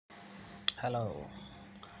Hello,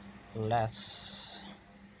 let's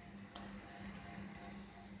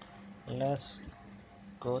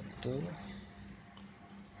go to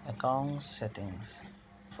account settings.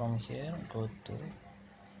 From here go to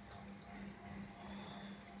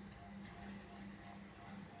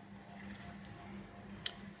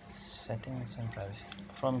settings and privacy.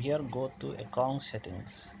 From here go to account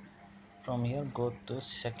settings. From here go to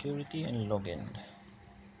security and login,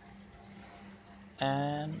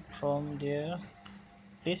 and from there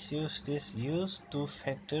please use this use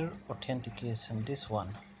two-factor authentication. This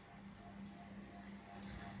one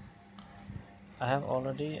I have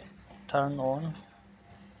already turned on,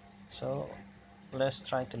 so let's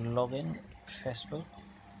try to log in Facebook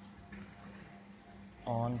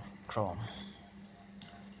on Chrome.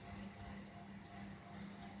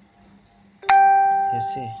 You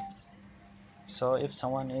see, so if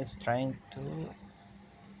someone is trying to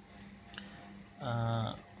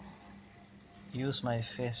use my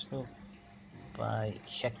Facebook by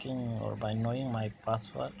hacking or by knowing my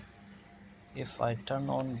password, if I turn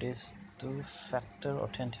on this two-factor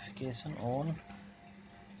authentication on,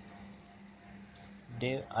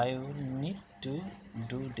 I will need to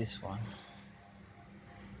do this one.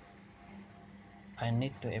 I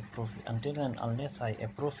need to approve it. Until and unless I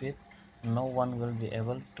approve it, no one will be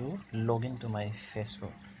able to log into my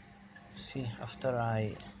Facebook. See, after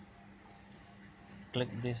I click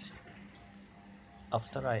this,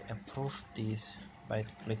 after I approve this by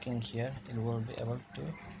clicking here, it will be able to,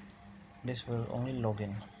 this will only log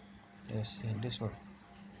in. You see,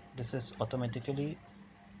 this is automatically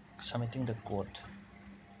submitting the code.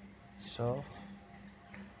 So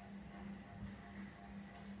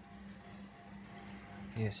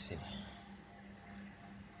you see,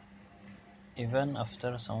 even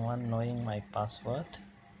after someone knowing my password,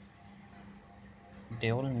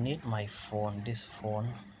 they will need my phone, this phone,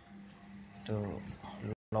 to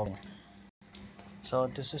log in. So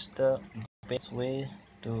this is the best way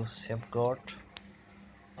to safeguard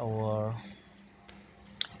our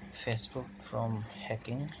Facebook from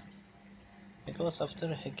hacking, because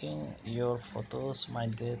after hacking your photos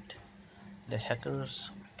might get, the hackers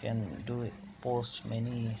can post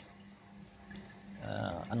many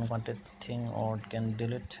unwanted thing, or can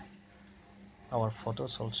delete our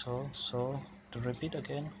photos also. So to repeat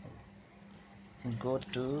again, go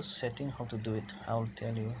to setting. How to do it, I'll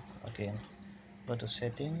tell you again. Go to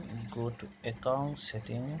setting, go to account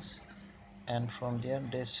settings, and from there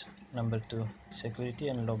this number 2, security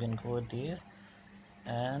and login, go there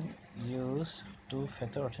and use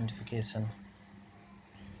two-factor authentication.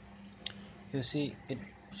 You see, it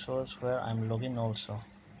shows where I'm logging also.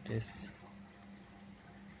 This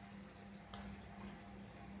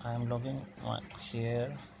I'm logging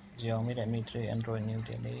here, Xiaomi Redmi 3 Android New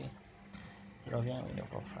Delhi, login with your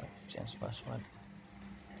profile, change password.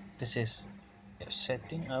 This is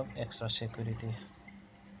setting up extra security.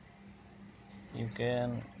 You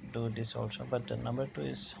can do this also, but the number 2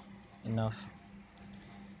 is enough.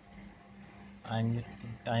 I'm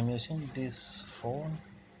using this phone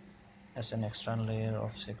as an extra layer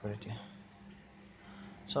of security.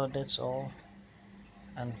 So that's all,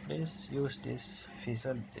 and please use this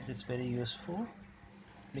feature. It is very useful,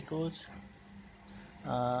 because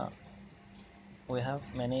we have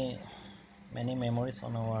many memories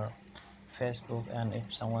on our Facebook, and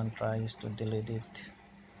if someone tries to delete it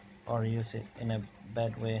or use it in a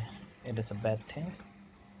bad way, it is a bad thing.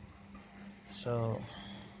 So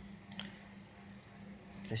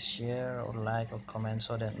please share or like or comment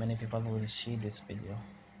so that many people will see this video.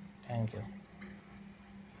 Thank you.